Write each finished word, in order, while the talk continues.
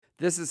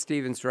This is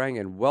Stephen Strang,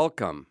 and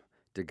welcome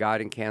to God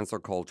and Cancel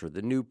Culture,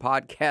 the new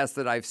podcast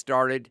that I've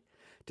started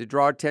to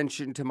draw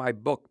attention to my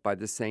book by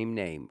the same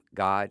name,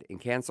 God and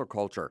Cancel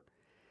Culture.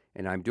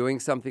 And I'm doing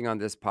something on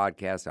this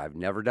podcast I've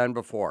never done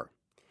before.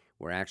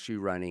 We're actually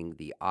running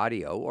the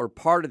audio, or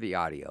part of the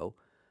audio,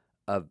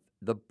 of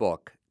the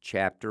book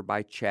chapter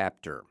by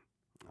chapter.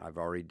 I've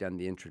already done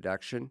the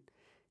introduction,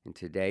 and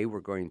today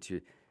we're going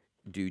to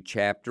do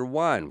chapter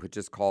 1, which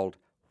is called,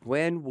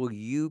 When Will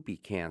You Be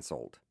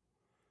Canceled?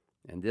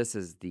 And this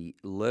is the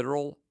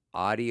literal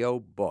audio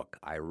book.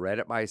 I read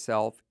it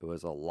myself. It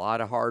was a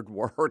lot of hard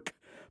work,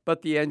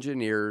 but the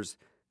engineers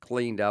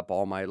cleaned up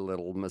all my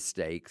little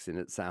mistakes, and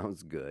it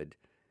sounds good.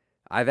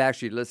 I've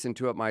actually listened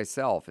to it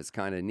myself. It's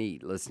kind of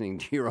neat listening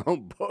to your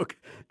own book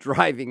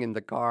driving in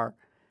the car,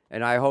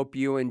 and I hope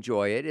you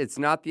enjoy it. It's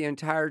not the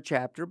entire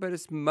chapter, but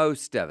it's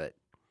most of it.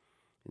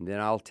 And then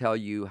I'll tell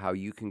you how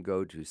you can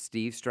go to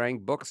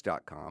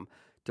stevestrangbooks.com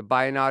to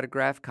buy an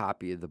autographed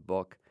copy of the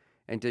book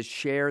and to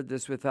share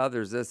this with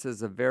others. This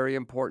is a very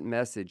important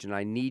message, and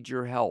I need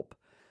your help.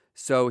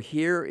 So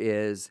here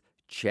is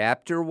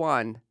chapter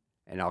 1,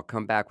 and I'll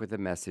come back with a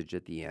message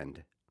at the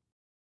end.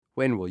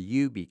 When will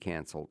you be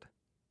canceled?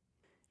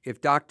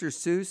 If Dr.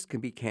 Seuss can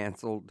be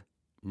canceled,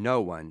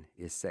 no one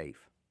is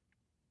safe.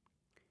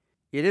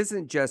 It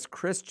isn't just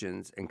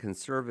Christians and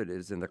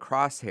conservatives in the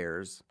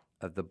crosshairs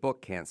of the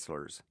book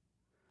cancelers.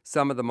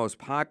 Some of the most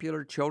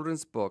popular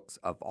children's books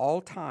of all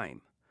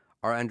time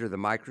are under the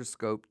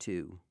microscope,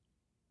 too.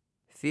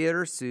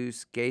 Theodore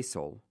Seuss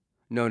Geisel,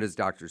 known as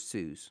Dr.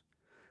 Seuss,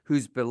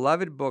 whose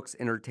beloved books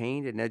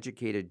entertained and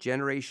educated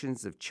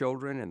generations of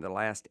children in the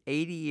last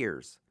 80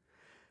 years,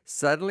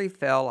 suddenly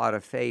fell out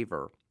of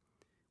favor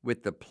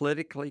with the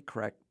politically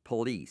correct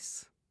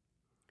police.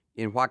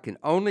 In what can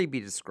only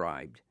be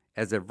described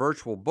as a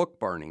virtual book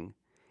burning,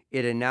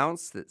 it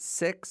announced that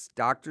 6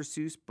 Dr.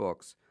 Seuss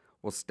books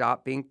will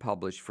stop being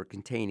published for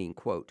containing,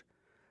 quote,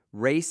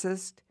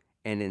 racist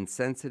and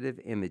insensitive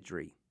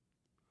imagery.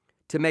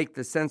 To make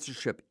the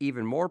censorship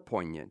even more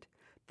poignant,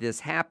 this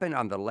happened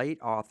on the late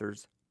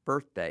author's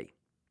birthday.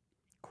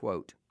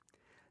 Quote,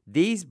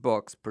 these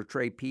books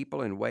portray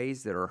people in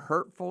ways that are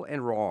hurtful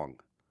and wrong,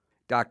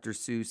 Dr.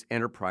 Seuss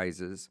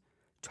Enterprises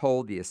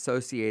told the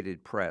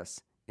Associated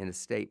Press in a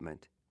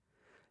statement.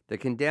 The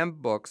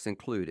condemned books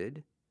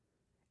included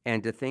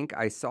And to Think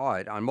I Saw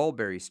It on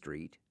Mulberry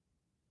Street,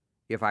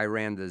 If I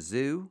Ran the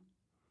Zoo,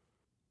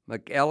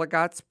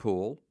 McElligot's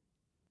Pool,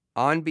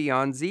 On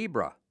Beyond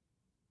Zebra,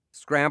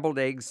 Scrambled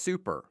Egg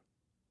Super,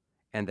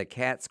 and The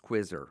Cat's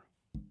Quizzer.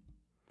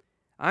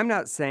 I'm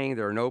not saying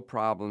there are no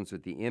problems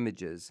with the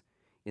images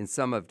in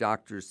some of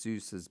Dr.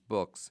 Seuss's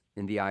books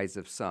in the eyes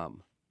of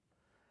some.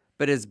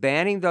 But is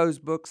banning those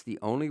books the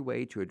only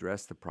way to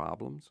address the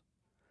problems?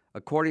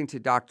 According to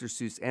Dr.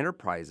 Seuss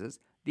Enterprises,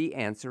 the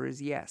answer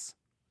is yes.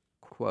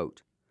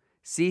 Quote,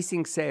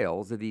 ceasing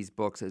sales of these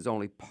books is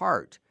only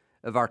part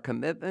of our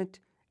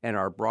commitment and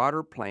our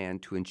broader plan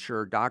to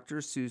ensure Dr.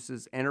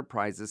 Seuss's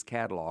Enterprises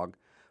catalog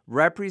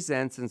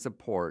represents and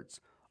supports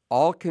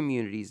all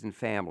communities and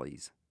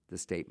families, the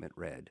statement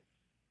read.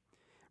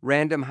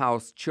 Random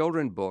House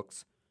Children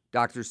Books,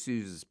 Dr.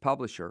 Seuss's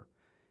publisher,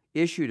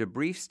 issued a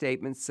brief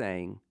statement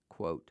saying,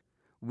 quote,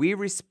 we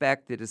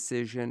respect the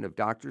decision of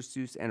Dr.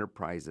 Seuss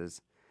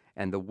Enterprises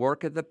and the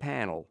work of the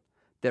panel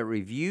that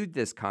reviewed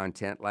this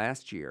content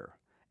last year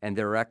and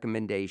their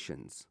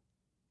recommendations,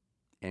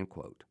 end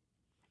quote.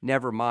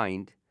 Never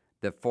mind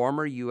that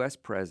former U.S.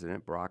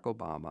 President Barack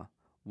Obama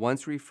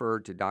once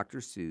referred to Dr.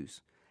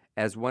 Seuss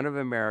as one of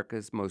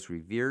America's most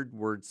revered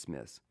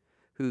wordsmiths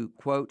who,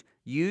 quote,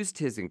 used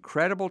his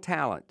incredible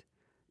talent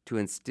to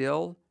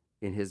instill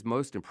in his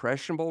most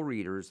impressionable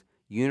readers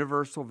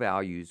universal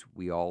values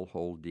we all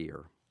hold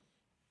dear.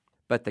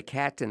 But the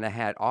Cat in the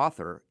Hat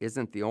author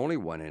isn't the only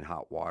one in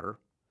hot water.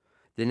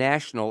 The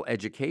National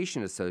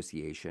Education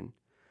Association,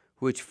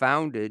 which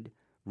founded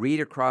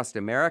Read Across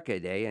America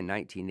Day in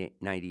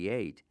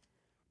 1998,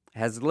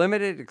 has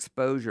limited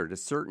exposure to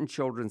certain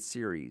children's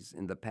series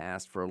in the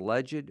past for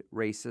alleged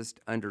racist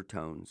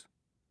undertones,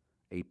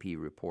 AP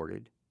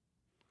reported.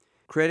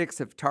 Critics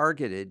have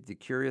targeted the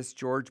Curious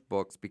George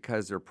books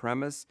because their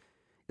premise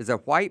is a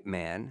white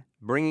man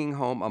bringing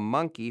home a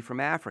monkey from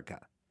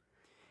Africa,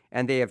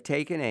 and they have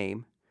taken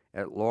aim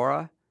at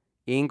Laura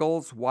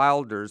Ingalls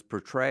Wilder's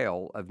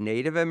portrayal of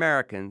Native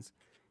Americans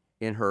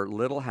in her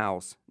Little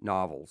House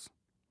novels.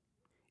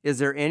 Is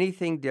there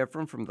anything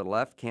different from the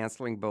left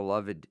canceling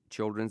beloved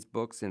children's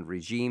books and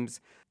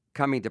regimes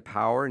coming to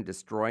power and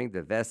destroying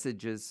the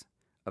vestiges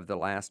of the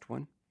last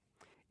one?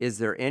 Is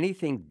there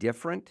anything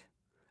different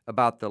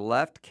about the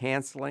left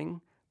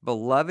canceling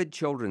beloved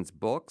children's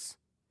books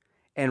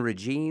and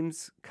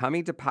regimes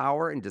coming to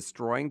power and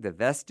destroying the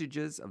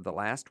vestiges of the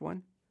last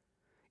one?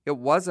 It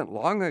wasn't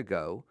long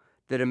ago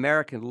that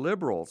American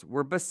liberals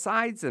were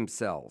beside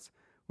themselves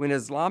when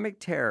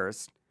Islamic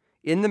terrorists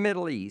in the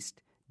Middle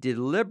East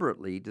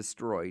deliberately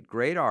destroyed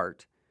great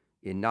art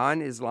in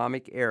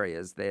non-Islamic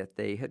areas that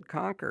they had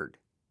conquered.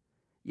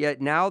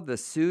 Yet now the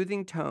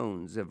soothing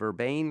tones of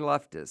urbane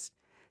leftists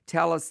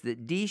tell us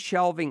that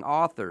de-shelving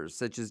authors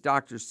such as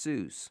Dr.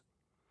 Seuss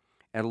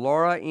and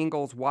Laura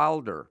Ingalls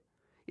Wilder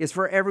is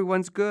for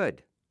everyone's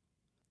good,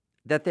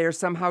 that they are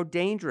somehow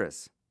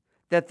dangerous,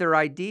 that their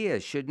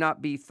ideas should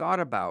not be thought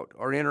about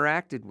or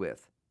interacted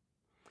with.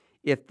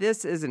 If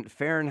this isn't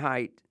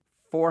Fahrenheit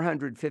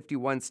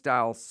 451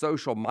 style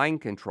social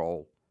mind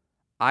control,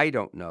 I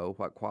don't know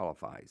what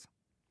qualifies.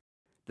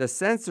 The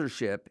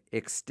censorship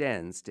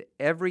extends to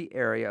every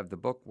area of the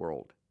book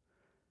world,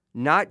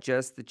 not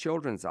just the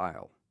children's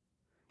aisle.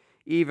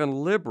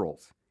 Even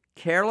liberals,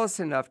 careless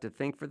enough to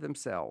think for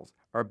themselves,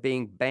 are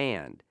being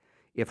banned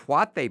if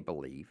what they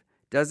believe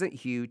doesn't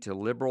hew to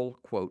liberal,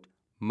 quote,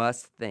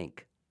 must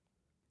think.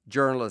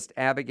 Journalist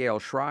Abigail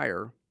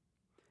Shrier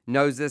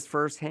knows this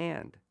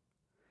firsthand.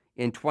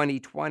 In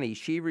 2020,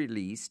 she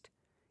released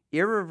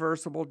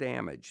Irreversible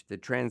Damage, the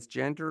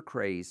Transgender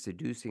Craze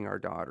Seducing Our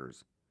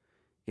Daughters,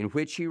 in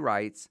which she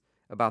writes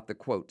about the,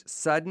 quote,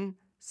 sudden,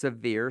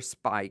 severe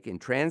spike in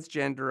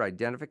transgender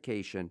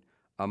identification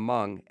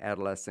among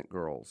adolescent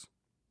girls,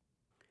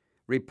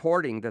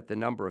 reporting that the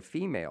number of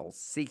females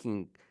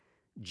seeking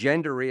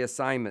gender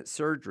reassignment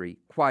surgery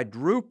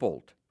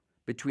quadrupled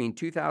between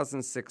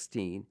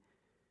 2016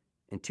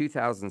 and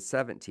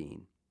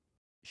 2017.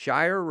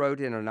 Shrier wrote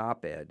in an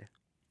op-ed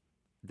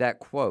that,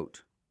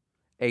 quote,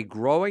 a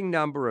growing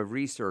number of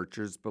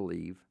researchers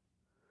believe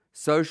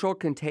social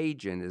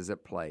contagion is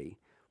at play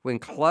when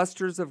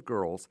clusters of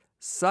girls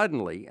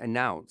suddenly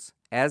announce,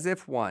 as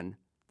if one,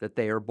 that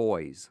they are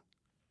boys.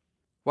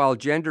 While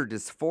gender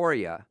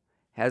dysphoria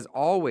has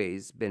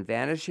always been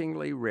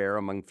vanishingly rare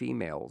among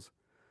females,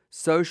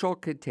 social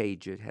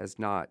contagion has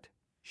not,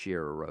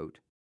 Shrier wrote.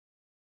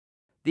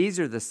 These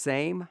are the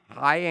same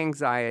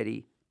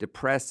high-anxiety,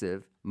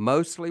 depressive,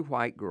 mostly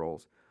white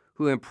girls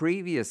who in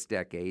previous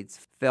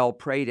decades fell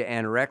prey to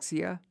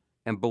anorexia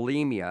and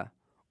bulimia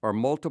or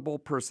multiple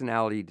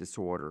personality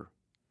disorder.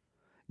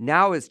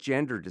 Now it's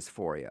gender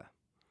dysphoria,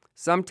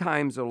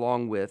 sometimes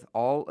along with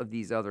all of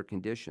these other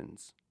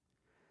conditions.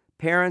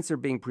 Parents are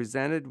being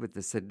presented with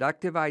the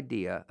seductive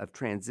idea of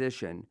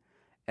transition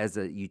as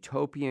a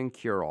utopian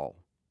cure-all.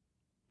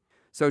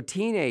 So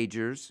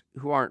teenagers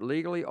who aren't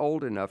legally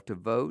old enough to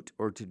vote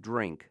or to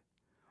drink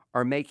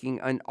are making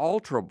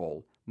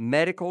unalterable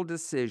medical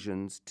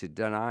decisions to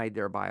deny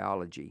their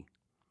biology.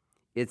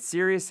 It's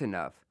serious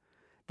enough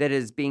that it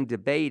is being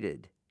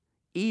debated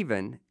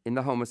even in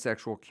the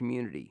homosexual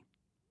community.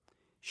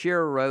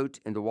 Shrier wrote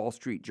in the Wall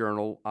Street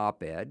Journal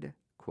op-ed,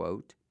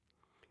 quote,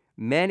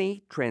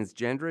 many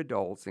transgender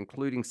adults,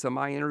 including some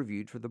I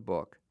interviewed for the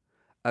book,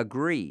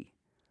 agree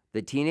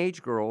that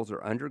teenage girls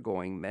are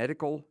undergoing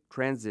medical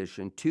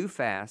transition too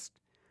fast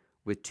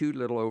with too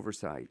little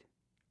oversight.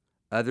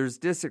 Others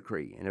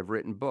disagree and have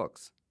written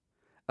books.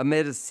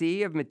 Amid a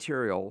sea of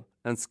material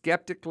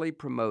unskeptically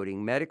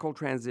promoting medical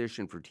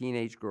transition for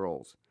teenage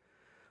girls,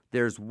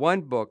 there's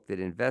one book that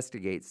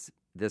investigates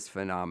this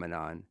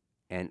phenomenon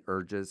and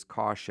urges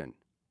caution,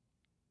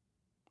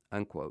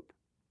 unquote.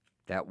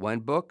 That one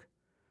book,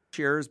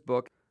 Shrier's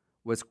book,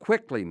 was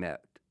quickly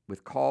met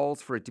with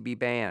calls for it to be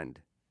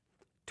banned.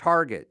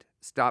 Target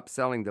stopped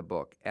selling the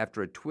book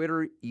after a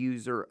Twitter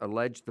user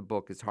alleged the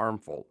book is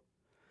harmful,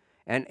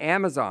 and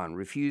Amazon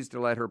refused to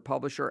let her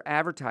publisher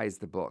advertise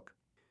the book.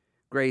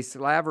 Grace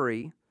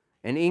Lavery,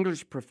 an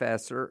English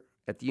professor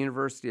at the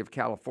University of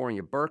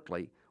California,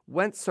 Berkeley,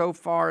 went so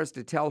far as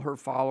to tell her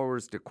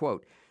followers to,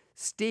 quote,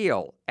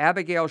 steal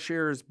Abigail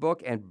Shrier's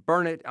book and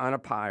burn it on a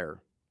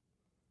pyre.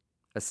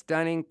 A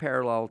stunning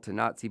parallel to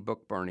Nazi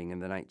book burning in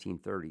the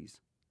 1930s.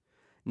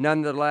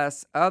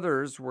 Nonetheless,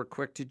 others were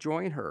quick to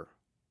join her.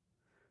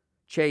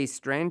 Chase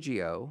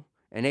Strangio,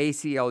 an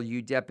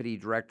ACLU deputy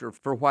director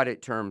for what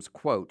it terms,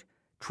 quote,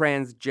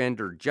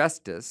 transgender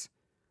justice,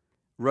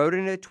 wrote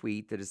in a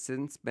tweet that has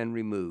since been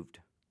removed,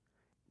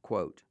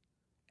 quote,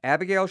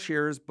 Abigail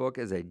Shrier's book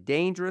is a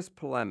dangerous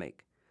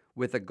polemic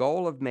with the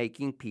goal of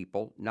making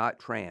people not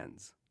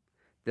trans.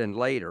 Then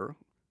later,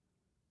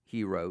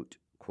 he wrote,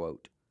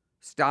 quote,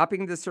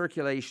 stopping the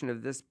circulation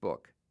of this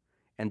book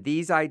and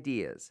these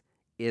ideas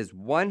is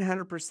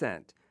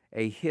 100%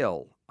 a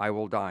hill I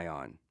will die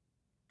on.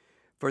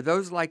 For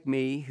those like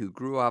me who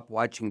grew up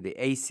watching the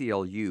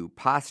ACLU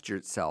posture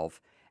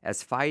itself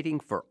as fighting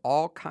for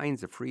all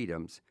kinds of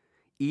freedoms,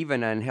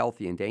 even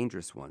unhealthy and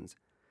dangerous ones,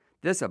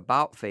 this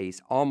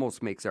about-face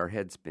almost makes our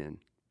head spin.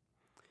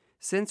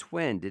 Since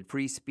when did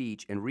free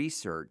speech and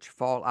research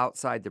fall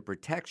outside the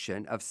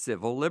protection of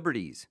civil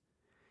liberties?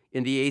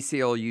 In the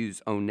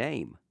ACLU's own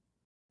name.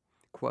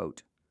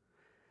 Quote,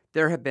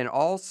 there have been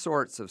all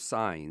sorts of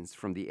signs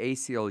from the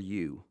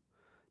ACLU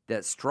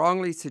that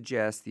strongly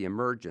suggest the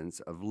emergence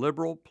of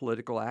liberal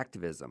political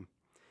activism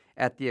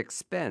at the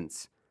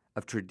expense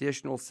of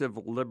traditional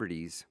civil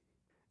liberties.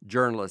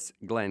 Journalist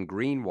Glenn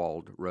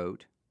Greenwald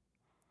wrote,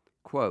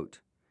 quote,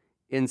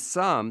 in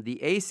sum, the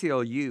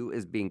ACLU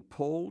is being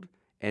pulled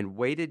and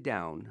weighted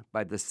down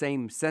by the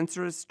same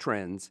censorious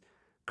trends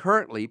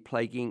currently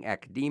plaguing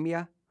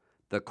academia,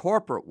 the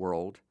corporate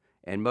world,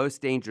 and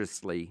most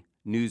dangerously,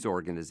 news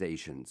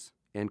organizations,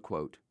 end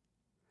quote.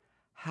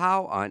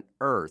 How on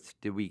earth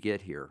did we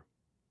get here?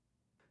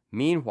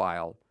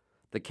 Meanwhile,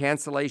 the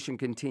cancellation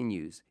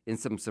continues in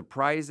some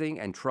surprising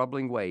and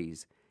troubling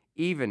ways,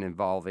 even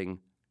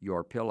involving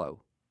your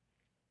pillow.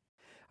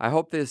 I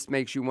hope this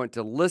makes you want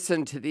to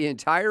listen to the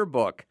entire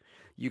book.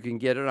 You can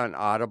get it on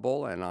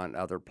Audible and on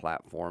other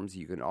platforms.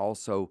 You can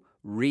also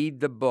read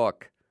the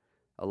book.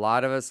 A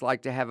lot of us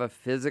like to have a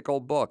physical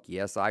book.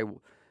 Yes, I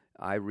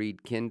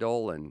read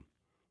Kindle and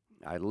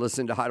I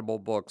listen to Audible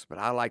books, but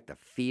I like the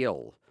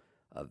feel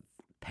of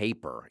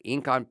paper,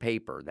 ink on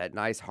paper, that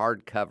nice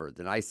hardcover,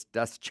 the nice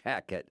dust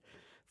jacket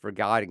for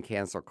God and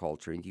Cancel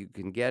Culture. And you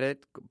can get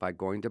it by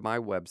going to my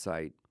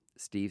website,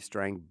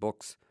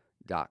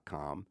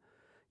 stevestrangbooks.com.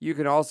 You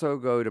can also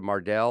go to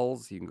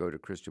Mardel's. You can go to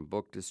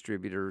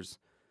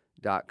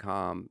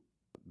christianbookdistributors.com.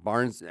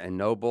 Barnes &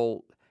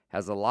 Noble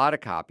has a lot of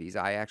copies.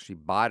 I actually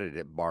bought it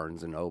at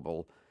Barnes &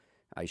 Noble.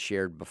 I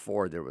shared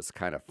before there was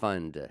kind of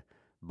fun to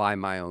buy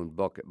my own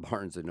book at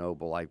Barnes &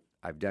 Noble.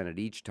 I've done it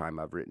each time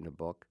I've written a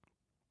book.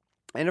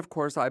 And, of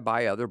course, I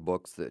buy other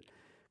books that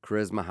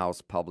Charisma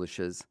House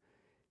publishes,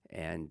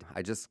 and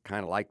I just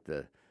kind of like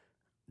the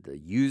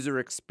user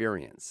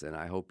experience, and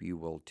I hope you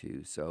will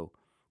too. So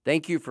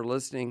thank you for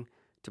listening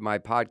to my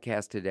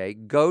podcast today.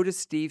 Go to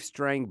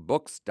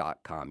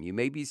stevestrangbooks.com. You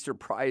may be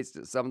surprised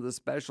at some of the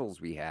specials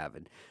we have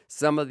and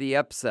some of the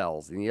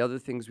upsells and the other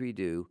things we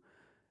do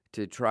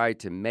to try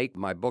to make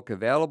my book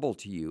available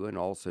to you and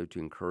also to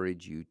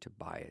encourage you to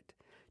buy it.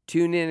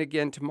 Tune in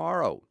again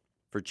tomorrow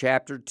for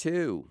Chapter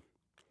 2,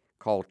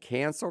 called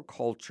Cancel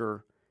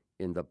Culture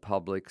in the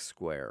Public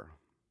Square.